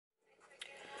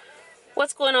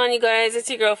What's going on, you guys?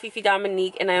 It's your girl Fefe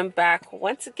Domonique, and I'm back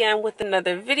once again with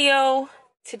another video.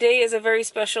 Today is a very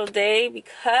special day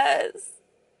because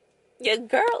your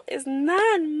girl is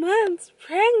 9 months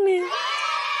pregnant.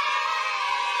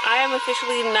 I am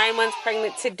officially 9 months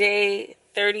pregnant today,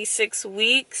 36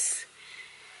 weeks.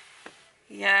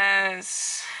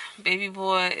 Yes, baby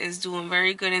boy is doing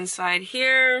very good inside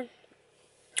here.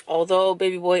 Although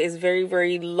baby boy is very,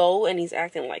 very low and he's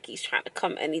acting like he's trying to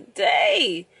come any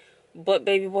day. But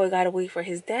baby boy gotta wait for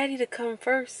his daddy to come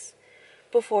first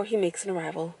before he makes an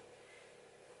arrival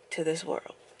to this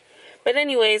world. But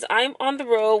anyways, I'm on the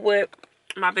road with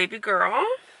my baby girl. Hi.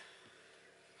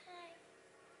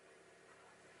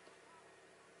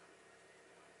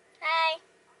 Hi.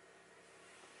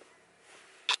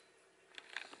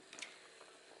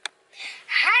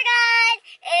 Hi guys,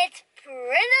 it's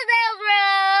Princess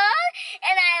Road,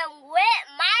 and I am with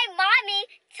my mommy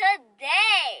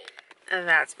today.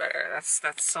 That's better. That's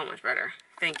so much better.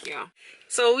 Thank you.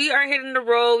 So we are hitting the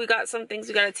road. We got some things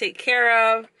we gotta take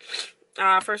care of.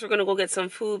 First we're gonna go get some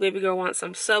food. Baby girl wants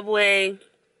some Subway.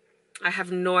 I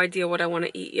have no idea what I want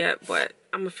to eat yet, but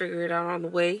I'm gonna figure it out on the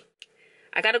way.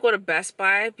 I gotta go to Best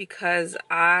Buy because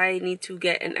I need to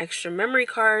get an extra memory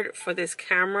card for this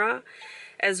camera,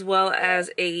 as well as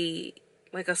a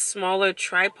smaller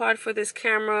tripod for this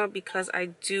camera, because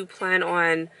I do plan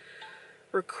on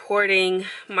recording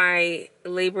my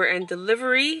labor and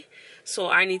delivery. So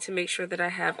I need to make sure that I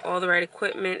have all the right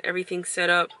equipment, everything set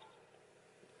up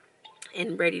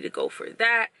and ready to go for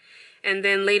that. And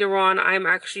then later on, I'm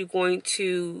actually going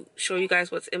to show you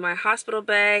guys what's in my hospital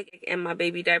bag and my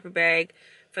baby diaper bag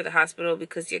for the hospital,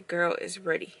 because your girl is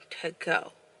ready to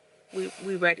go.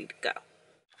 We ready to go.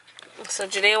 So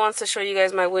Janae wants to show you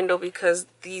guys my window because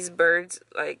these birds,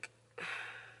 like,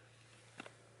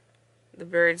 the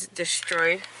birds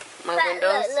destroyed my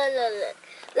windows.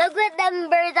 Look what them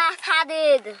birds have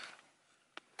had.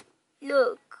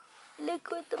 Look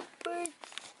what the birds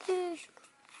did.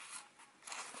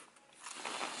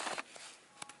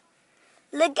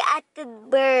 Look at the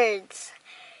birds.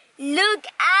 Look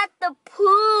at the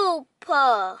poop.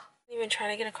 I'm even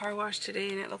trying to get a car wash today,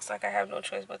 and it looks like I have no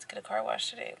choice but to get a car wash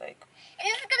today. Like, And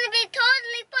it's gonna be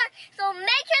totally fun. So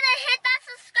make sure to hit that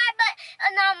subscribe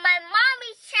button on my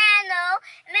mommy's channel.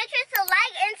 Make sure to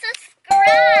like and subscribe.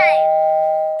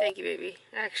 thank you, baby.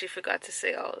 I actually forgot to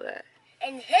say all of that.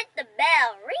 And hit the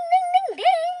bell. Ring, ding, ding,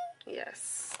 ding.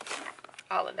 Yes,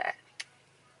 all of that.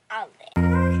 All day.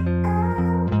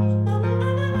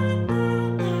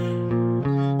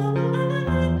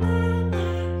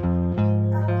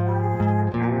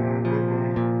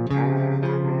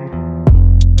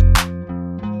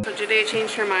 So Janae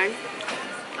changed her mind.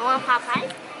 I want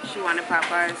Popeyes. She wanted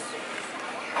Popeyes.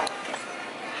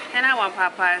 And I want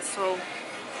Popeyes, so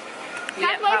we Can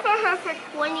I get wait for her for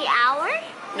 20 hours?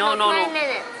 No. 10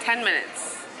 minutes. 10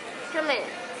 minutes. 10 minutes.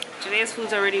 Janae's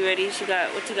food's already ready. She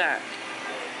got, what you got?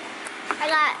 I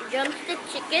got drumstick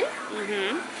chicken.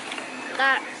 Mm-hmm.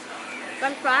 Got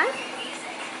french fries.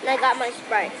 And I got my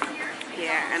Sprite.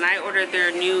 Yeah, and I ordered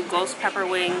their new ghost pepper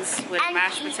wings with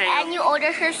mashed potato. And you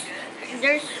ordered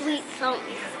their sweet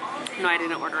something. No, I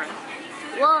didn't order it.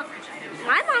 Well,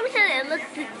 my mom said it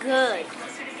looked good.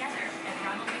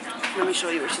 Let me show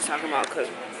you what she's talking about, because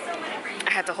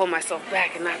I had to hold myself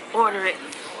back and not order it.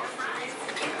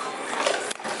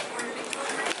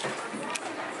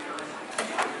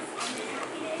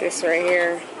 This right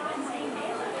here.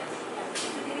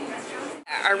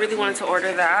 I really wanted to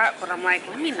order that, but I'm like,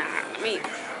 let me not. You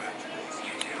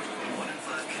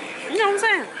know what I'm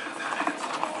saying?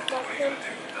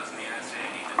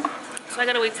 So I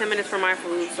gotta wait 10 minutes for my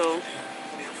food, so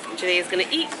Janae is gonna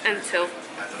eat until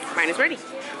mine is ready.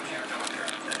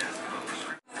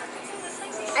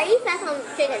 I eat fast on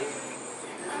chicken.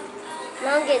 I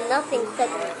don't get nothing stuck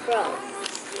in my throat.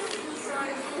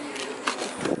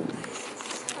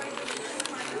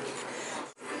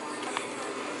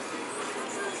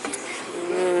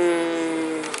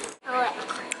 Oh,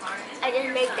 I just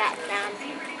made that sound.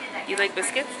 You like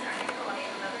biscuits?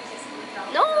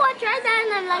 No, I tried that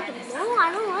and I'm like, no,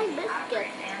 I don't like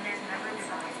biscuits.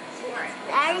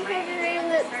 Daddy said to eat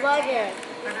with butter.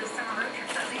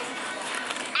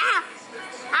 Ah!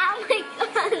 Oh my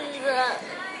god!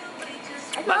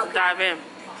 Let's dive in.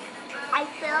 I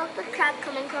felt the crab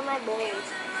coming from my bones.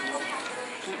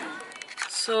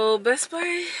 So Best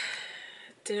Buy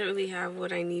didn't really have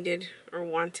what I needed or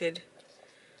wanted.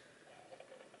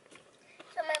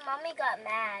 So my mommy got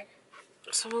mad.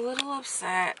 So I'm a little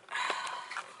upset.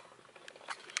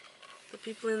 The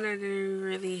people in there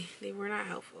they were not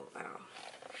helpful at all.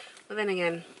 But then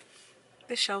again,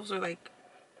 the shelves are like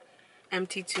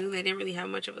empty too. They didn't really have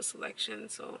much of a selection,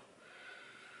 so.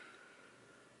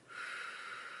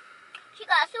 She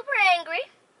got super angry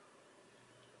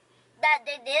that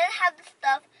they didn't have the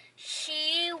stuff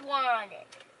she wanted.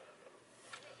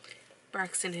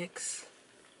 Braxton Hicks.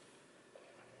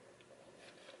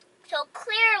 So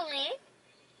clearly,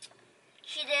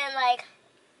 she didn't like,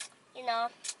 you know,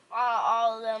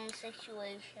 all of them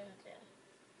situations.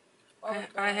 And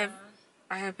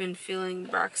I have been feeling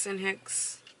Braxton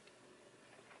Hicks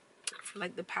for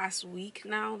like the past week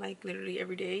now, like literally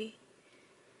every day.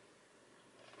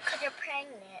 Because you're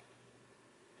pregnant.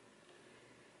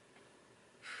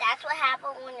 That's what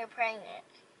happens when you're pregnant.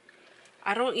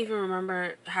 I don't even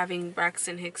remember having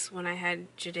Braxton Hicks when I had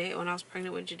Jadea, when I was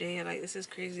pregnant with Jadea. Like, this is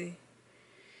crazy.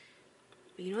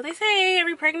 But you know what they say,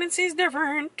 every pregnancy is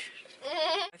different.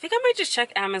 I think I might just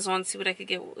check Amazon, see what I could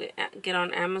get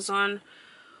on Amazon.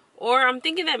 Or I'm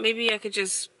thinking that maybe I could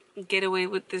just get away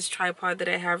with this tripod that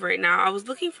I have right now. I was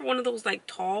looking for one of those like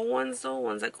tall ones though,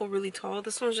 ones that go really tall.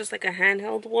 This one's just like a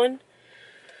handheld one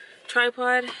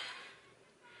tripod.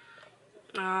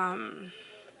 I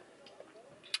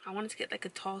wanted to get like a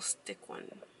tall stick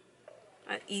one,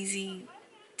 an easy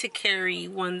to carry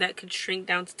one that could shrink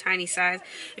down to tiny size.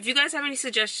 If you guys have any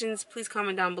suggestions, please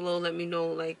comment down below. Let me know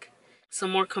like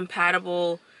some more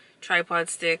compatible tripod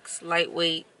sticks,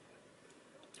 lightweight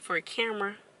for a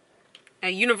camera. A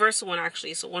universal one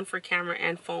actually, so one for camera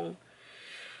and phone.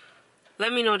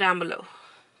 Let me know down below,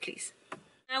 please.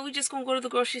 Now we just gonna go to the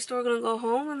grocery store, gonna go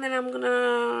home, and then I'm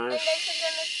gonna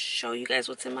show you guys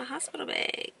what's in my hospital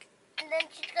bag. And then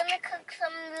she's gonna cook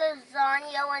some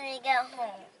lasagna when we get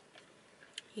home.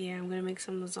 Yeah, I'm gonna make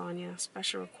some lasagna.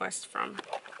 Special request from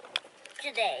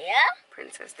Jadea.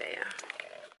 Princess Dea.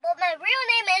 But my real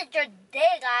name is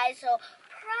Jadea, guys, so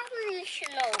probably you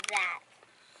should know that.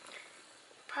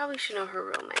 Probably should know her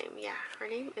real name. Yeah, her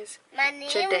name is Jadea.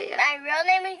 Jadea. My real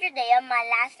name is Jadea. My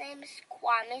last name is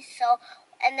Kwame. So,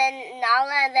 and then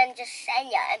Nala, and then just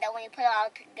Senya. And then when you put it all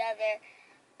together,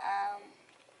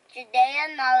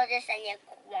 Jadea, Nala, Senya,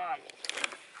 Kwame.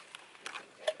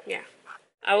 Yeah.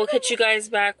 I will catch you guys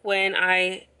back when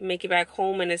I make it back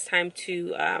home and it's time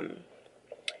to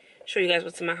show you guys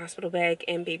what's in my hospital bag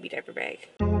and baby diaper bag.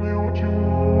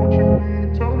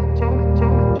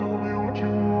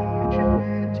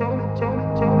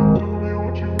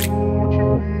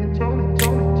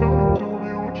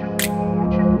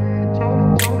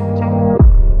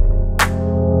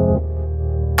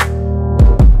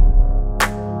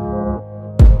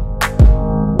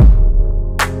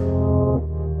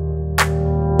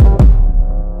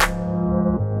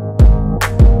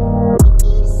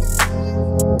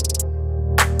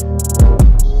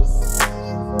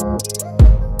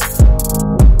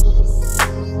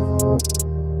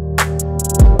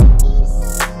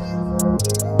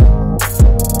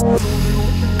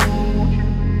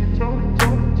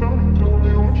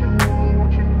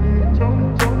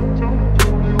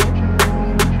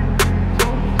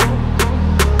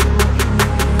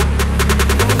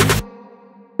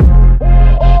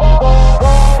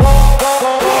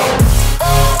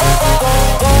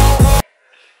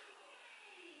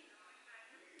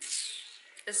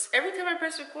 Every time I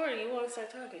press record, you want to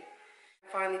start talking.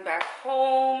 Finally back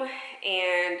home,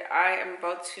 and I am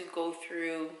about to go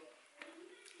through.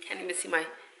 Can't even see my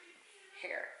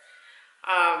hair.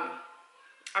 I'm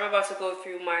about to go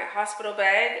through my hospital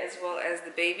bag as well as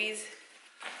the baby's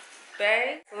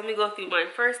bag. So let me go through mine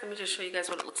first. Let me just show you guys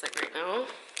what it looks like right now,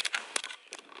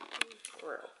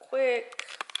 real quick.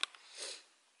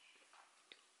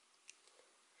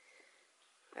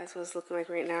 That's what it's looking like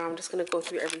right now. I'm just gonna go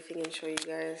through everything and show you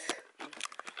guys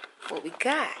what we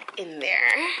got in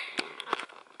there.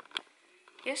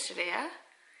 Yesterday, huh?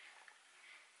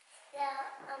 Yeah,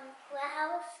 what I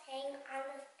was saying on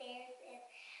the stairs is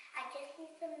I just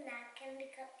need some napkin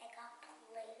because I got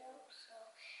Play-Doh, so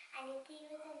I need to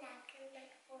use a napkin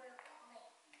like for a plate.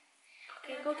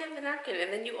 Okay, go get the napkin,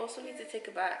 and then you also need to take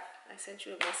a bath. I sent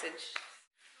you a message.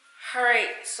 All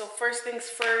right, so first things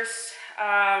first,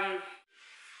 I'm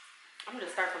gonna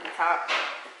start from the top.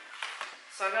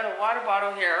 So I got a water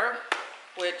bottle here,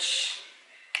 which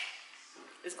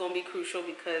is gonna be crucial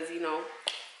because, you know,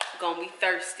 gonna be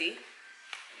thirsty.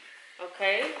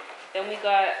 Okay, then we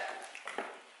got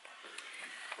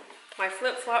my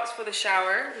flip-flops for the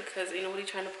shower because ain't nobody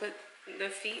trying to put their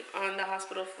feet on the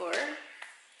hospital floor.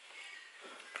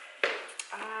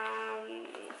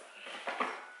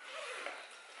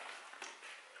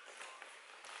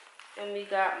 Then we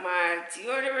got my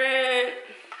deodorant.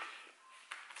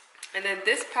 And then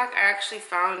this pack I actually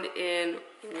found in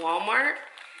Walmart,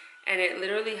 and it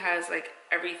literally has like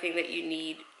everything that you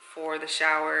need for the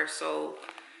shower. So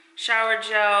shower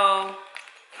gel,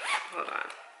 hold on.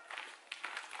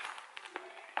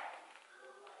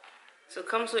 So it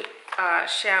comes with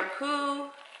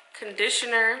shampoo,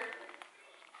 conditioner,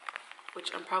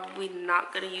 which I'm probably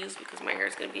not gonna use because my hair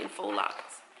is gonna be in full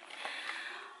locks.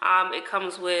 It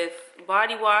comes with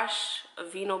body wash,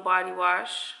 Aveeno body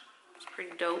wash. It's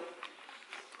pretty dope.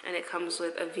 And it comes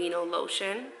with Aveeno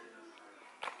lotion.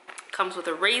 It comes with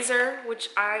a razor, which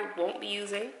I won't be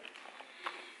using.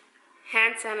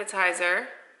 Hand sanitizer.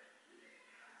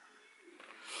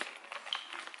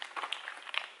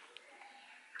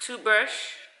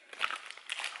 Toothbrush.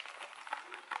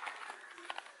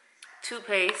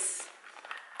 Toothpaste.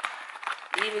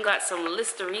 We even got some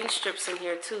Listerine strips in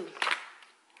here too.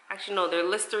 Actually, no, they're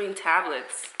Listerine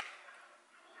tablets.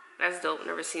 That's dope.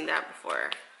 Never seen that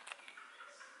before.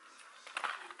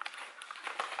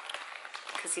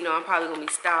 Because, you know, I'm probably going to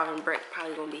be starving. Break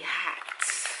probably going to be hot.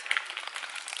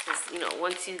 Because, you know,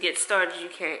 once you get started, you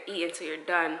can't eat until you're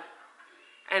done.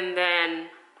 And then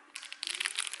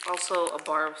also a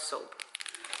bar of soap.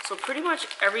 So pretty much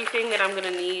everything that I'm going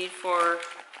to need for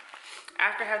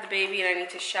after I have the baby and I need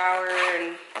to shower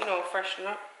and, you know, freshen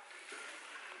up.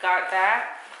 Got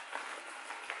that.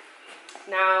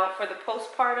 Now for the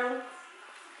postpartum,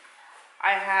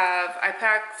 I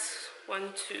packed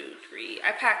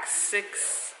I packed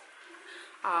 6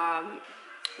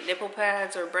 nipple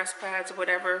pads or breast pads or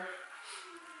whatever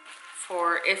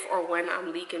for if or when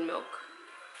I'm leaking milk.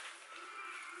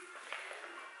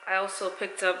 I also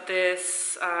picked up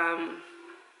this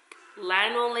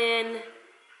lanolin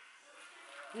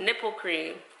nipple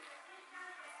cream.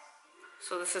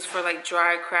 So this is for like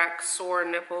dry, cracked, sore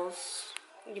nipples.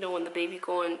 You know, when the baby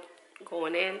going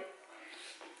in.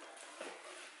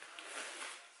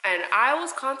 And I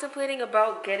was contemplating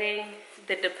about getting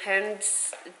the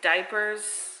Depends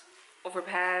diapers over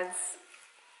pads.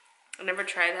 I never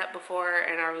tried that before,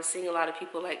 and I was seeing a lot of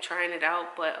people like trying it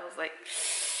out, but I was like,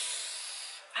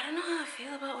 I don't know how I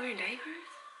feel about wearing diapers.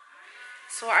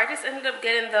 So I just ended up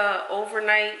getting the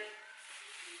overnight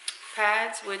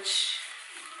pads, which,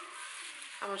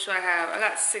 how much do I have? I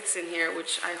got 6 in here,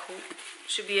 which I hope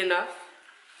should be enough.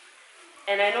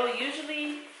 And I know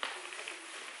usually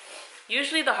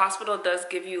the hospital does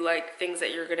give you like things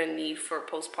that you're gonna need for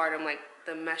postpartum, like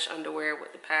the mesh underwear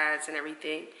with the pads and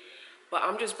everything. But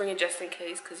I'm just bringing just in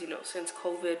case, because, you know, since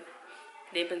COVID,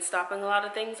 they've been stopping a lot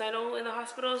of things, I know, in the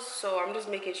hospitals. So I'm just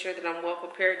making sure that I'm well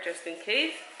prepared just in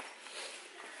case.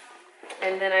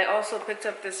 And then I also picked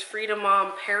up this Freedom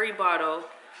Mom Peri bottle,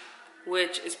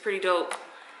 which is pretty dope.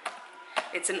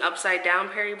 It's an upside down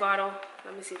Peri bottle.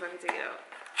 Let me see if I can take it out.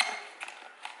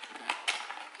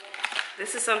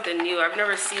 This is something new. I've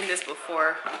never seen this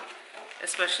before,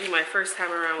 especially my first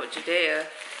time around with Judea.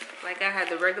 Like, I had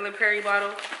the regular Peri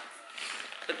bottle,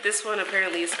 but this one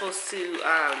apparently is supposed to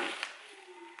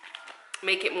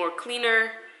make it more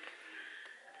cleaner,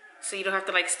 so you don't have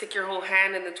to like stick your whole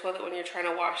hand in the toilet when you're trying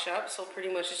to wash up. So pretty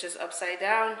much it's just upside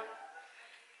down.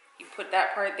 You put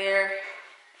that part there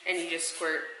and you just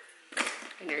squirt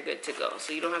and you're good to go.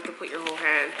 So you don't have to put your whole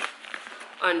hand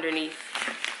underneath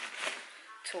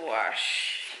to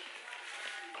wash.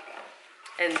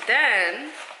 And then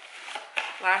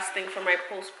last thing for my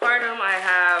postpartum, I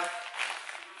have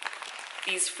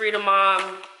these Freedom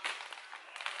Mom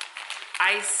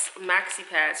ice maxi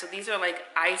pads. So these are like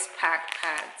ice pack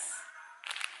pads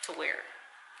to wear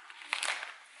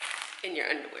in your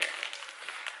underwear.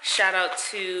 Shout out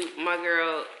to my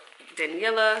girl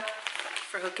Daniela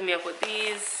for hooking me up with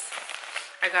these.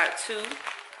 I got 2.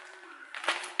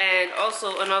 And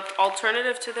also an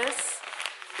alternative to this,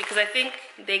 because I think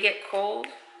they get cold.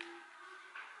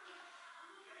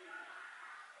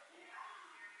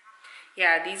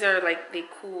 Yeah, these are like, they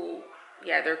cool.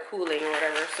 Yeah, they're cooling or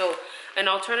whatever. So an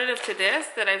alternative to this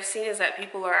that I've seen is that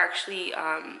people are actually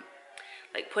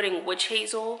like putting witch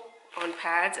hazel on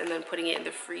pads and then putting it in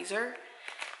the freezer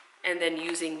and then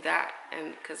using that.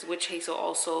 And because witch hazel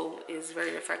also is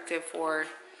very effective for,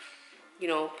 you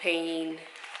know, pain,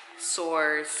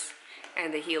 sores,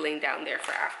 and the healing down there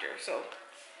for after. So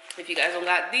if you guys don't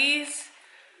got these,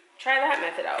 try that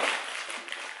method out.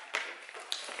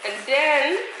 And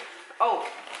then, oh,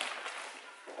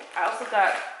 I also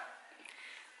got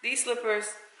these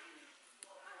slippers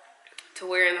to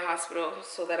wear in the hospital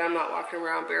so that I'm not walking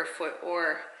around barefoot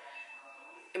or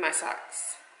in my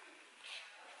socks.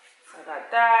 So I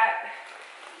got that.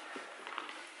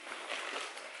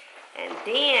 And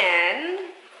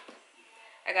then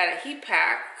I got a heat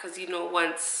pack, because, you know,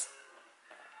 once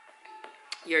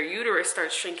your uterus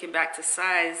starts shrinking back to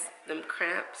size, them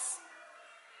cramps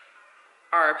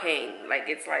are a pain. Like,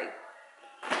 it's like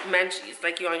mentions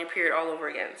like you're on your period all over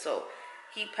again. So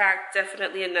heat pack,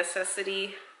 definitely a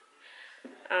necessity.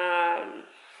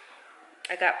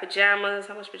 I got pajamas.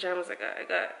 How much pajamas I got? I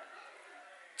got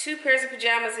 2 pairs of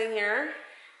pajamas in here,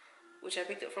 which I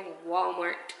picked up from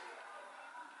Walmart.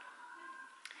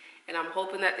 And I'm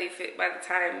hoping that they fit by the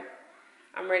time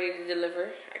I'm ready to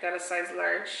deliver. I got a size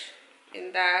large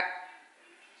in that.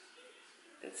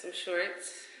 And some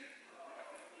shorts.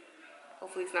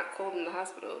 Hopefully it's not cold in the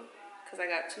hospital, because I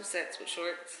got 2 sets with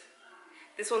shorts.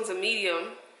 This one's a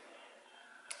medium.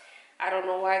 I don't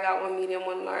know why I got 1 medium,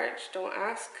 1 large. Don't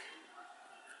ask.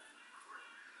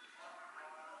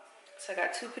 So I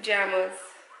got 2 pajamas.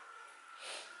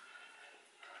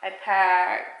 I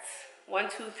packed 1,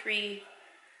 2, 3,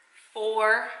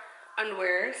 4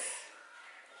 underwears,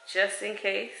 just in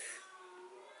case.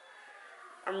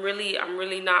 I'm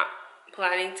really not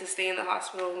planning to stay in the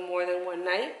hospital more than 1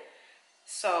 night.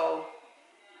 So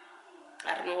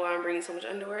I don't know why I'm bringing so much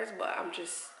underwears, but I'm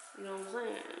just, you know what I'm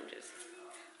saying? I'm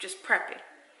just prepping,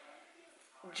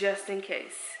 just in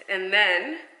case. And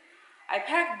then I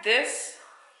packed this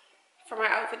for my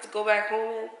outfit to go back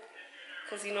home in,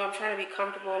 because, you know, I'm trying to be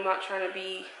comfortable. I'm not trying to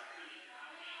be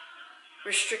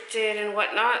restricted and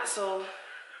whatnot. So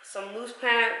some loose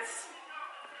pants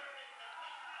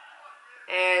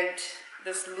and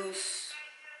this loose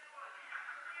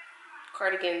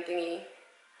cardigan thingy.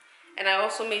 And I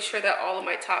also made sure that all of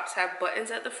my tops have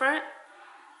buttons at the front,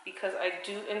 because I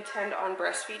do intend on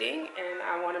breastfeeding, and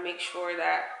I want to make sure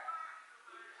that,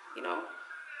 you know,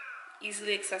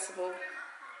 easily accessible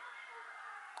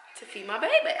to feed my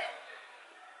baby.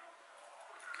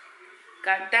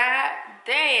 Got that.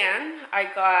 Then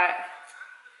I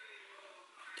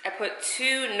put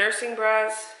 2 nursing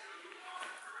bras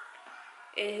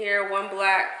in here, 1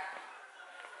 black,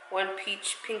 1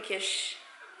 peach pinkish.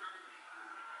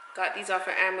 Got these off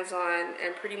of Amazon,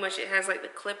 and pretty much it has like the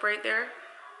clip right there,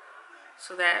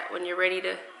 so that when you're ready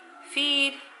to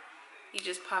feed, you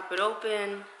just pop it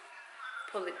open,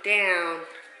 pull it down,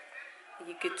 and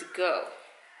you're good to go.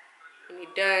 When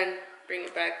you're done, bring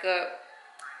it back up,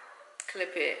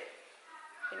 clip it,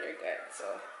 and you're good. So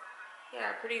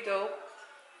yeah, pretty dope.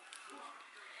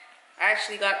 I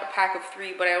actually got a pack of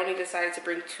 3, but I only decided to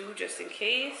bring 2 just in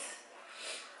case.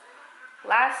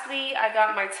 Lastly, I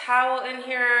got my towel in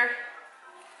here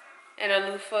and a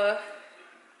loofah.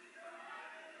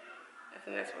 I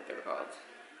think that's what they're called.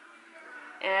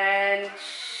 And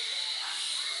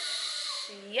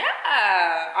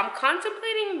yeah, I'm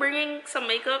contemplating bringing some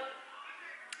makeup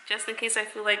just in case I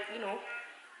feel like, you know,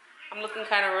 I'm looking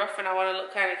kind of rough and I want to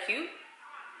look kind of cute.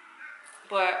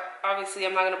 But obviously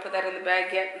I'm not going to put that in the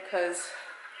bag yet, because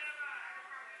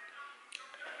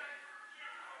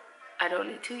I don't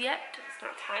need to yet. It's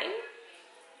not time.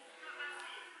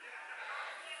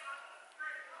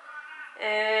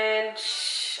 And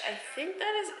I think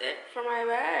that is it for my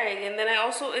bag. And then I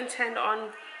also intend on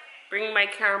bringing my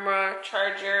camera,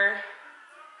 charger,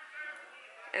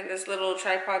 and this little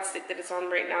tripod stick that it's on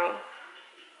right now.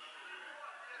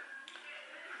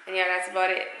 And yeah, that's about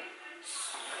it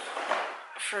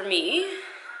for me.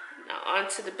 Now on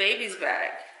to the baby's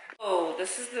bag. Oh,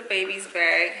 this is the baby's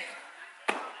bag.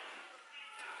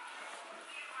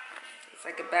 It's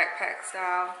like a backpack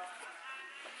style.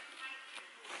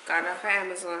 Got it off of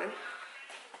Amazon.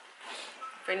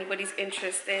 If anybody's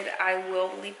interested, I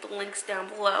will leave the links down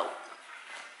below.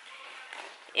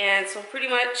 And so pretty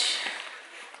much,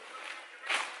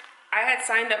 I had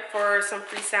signed up for some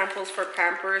free samples for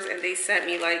Pampers, and they sent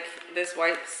me like this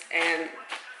wipes and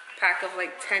pack of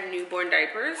like 10 newborn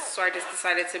diapers. So I just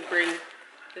decided to bring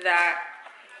that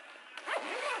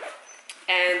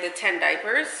and the 10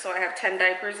 diapers. So I have 10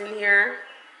 diapers in here.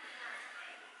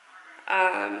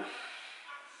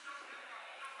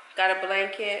 Got a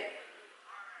blanket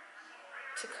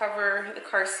to cover the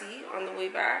car seat on the way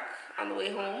back, on the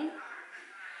way home.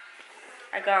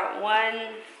 I got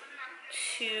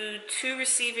 2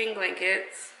 receiving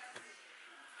blankets.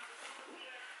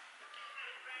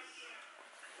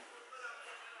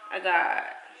 I got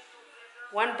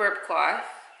 1 burp cloth.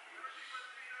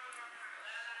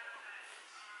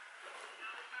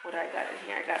 What do I got in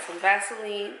here? I got some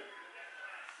Vaseline.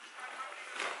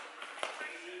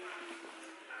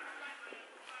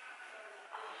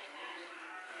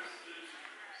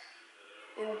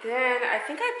 And then I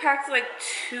think I packed like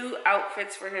 2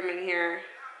 outfits for him in here.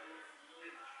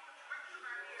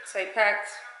 So I packed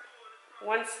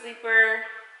 1 sleeper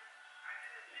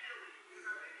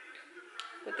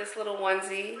with this little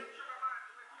onesie,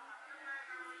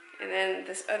 and then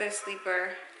this other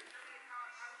sleeper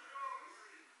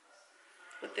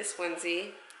with this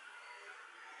onesie.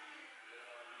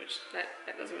 which that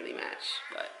doesn't really match,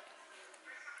 but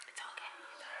it's okay.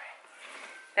 It's all right.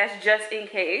 That's just in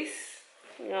case.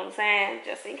 You know what I'm saying?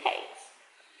 Just in case.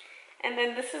 And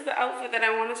then this is the outfit that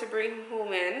I wanted to bring him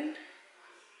home in.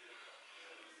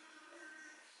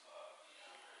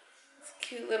 It's a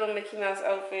cute little Mickey Mouse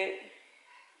outfit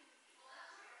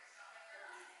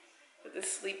with the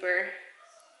sleeper.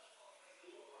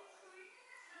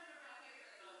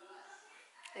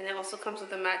 And it also comes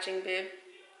with a matching bib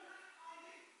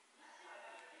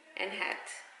and hat.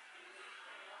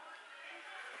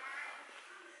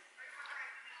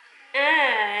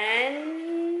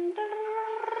 And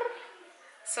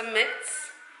some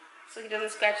mitts so he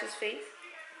doesn't scratch his face.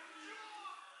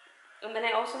 And then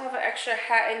I also have an extra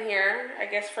hat in here, I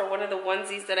guess for one of the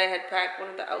onesies that I had packed,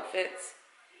 one of the outfits,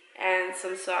 and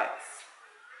some socks.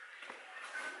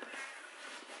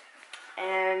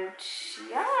 And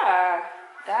yeah,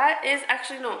 that is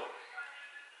actually, no,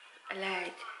 I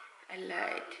lied.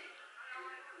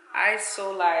 I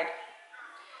so lied.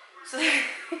 So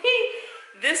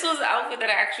this was the outfit that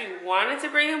I actually wanted to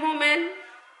bring him home in,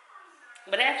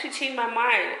 but I actually changed my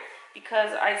mind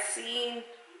because I seen,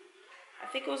 I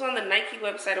think it was on the Nike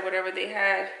website or whatever, they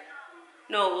had,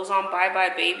 no, it was on Bye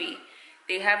Bye Baby.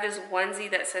 They have this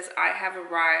onesie that says I have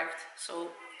arrived. So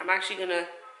I'm actually gonna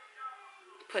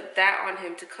put that on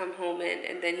him to come home in,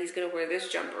 and then he's gonna wear this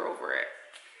jumper over it.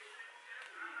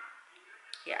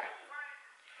 Yeah.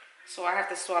 So I have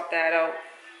to swap that out.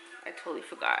 I totally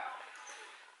forgot.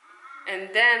 And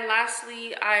then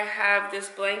lastly, I have this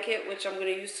blanket, which I'm gonna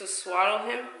use to swaddle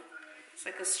him. It's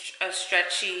like a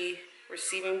stretchy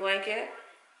receiving blanket.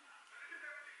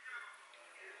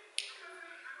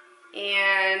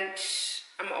 And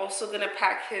I'm also gonna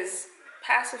pack his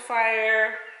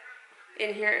pacifier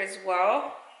in here as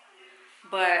well,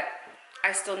 but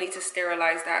I still need to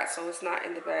sterilize that, so it's not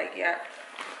in the bag yet.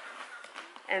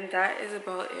 And that is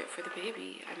about it for the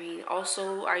baby. I mean,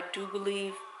 also I do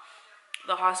believe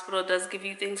the hospital does give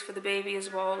you things for the baby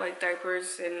as well, like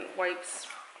diapers and wipes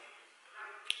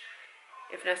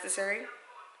if necessary,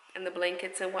 and the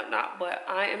blankets and whatnot, but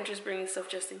I am just bringing stuff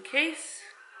just in case,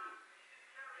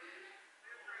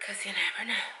 because you never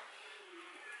know.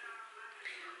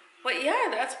 But yeah,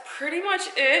 that's pretty much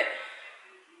it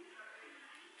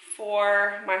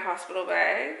for my hospital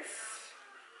bags.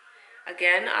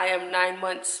 Again, I am 9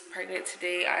 months pregnant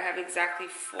today. I have exactly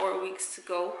 4 weeks to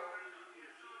go.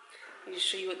 Let me just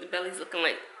show you what the belly's looking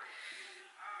like.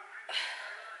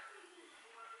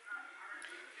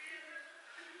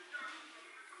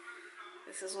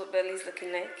 This is what belly's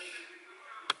looking like.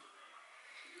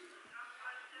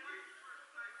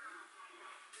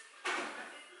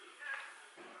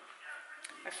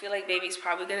 I feel like baby's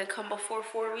probably gonna come before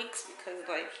 4 weeks because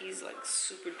like he's like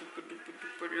super duper duper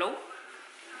duper low.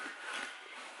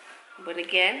 But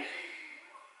again,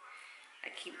 I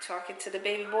keep talking to the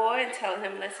baby boy and telling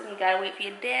him, listen, you gotta wait for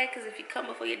your dad, because if you come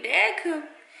before your dad come,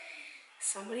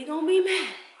 somebody gonna be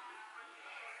mad.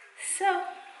 So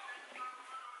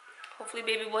hopefully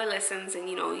baby boy listens, and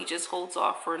you know, he just holds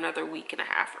off for another week and a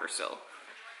half or so,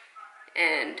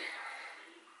 and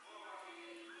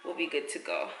we'll be good to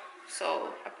go.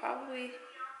 So I'm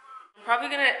probably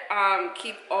gonna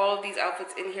keep all of these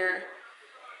outfits in here,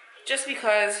 just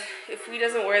because if he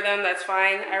doesn't wear them, that's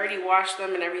fine. I already washed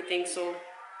them and everything, so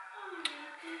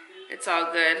it's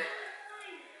all good.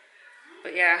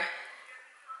 But yeah,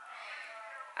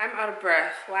 I'm out of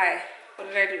breath. Why? What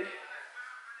did I do?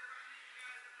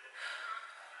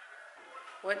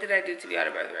 What did I do to be out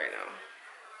of breath right now?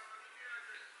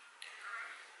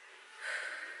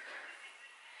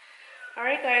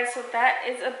 Alright guys, so that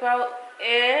is about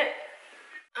it.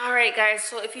 Alright guys,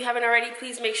 so if you haven't already,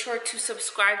 please make sure to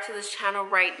subscribe to this channel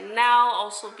right now.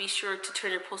 Also be sure to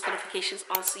turn your post notifications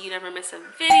on so you never miss a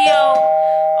video.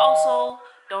 Also,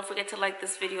 don't forget to like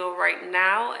this video right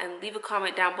now and leave a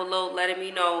comment down below letting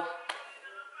me know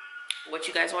what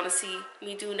you guys want to see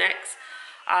me do next.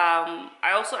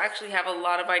 I also actually have a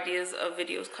lot of ideas of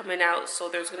videos coming out, so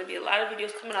there's going to be a lot of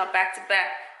videos coming out back to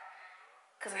back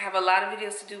because I have a lot of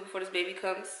videos to do before this baby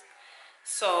comes.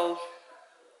 So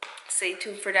stay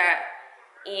tuned for that.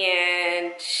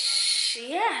 And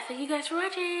yeah, thank you guys for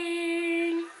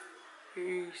watching.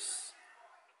 Peace.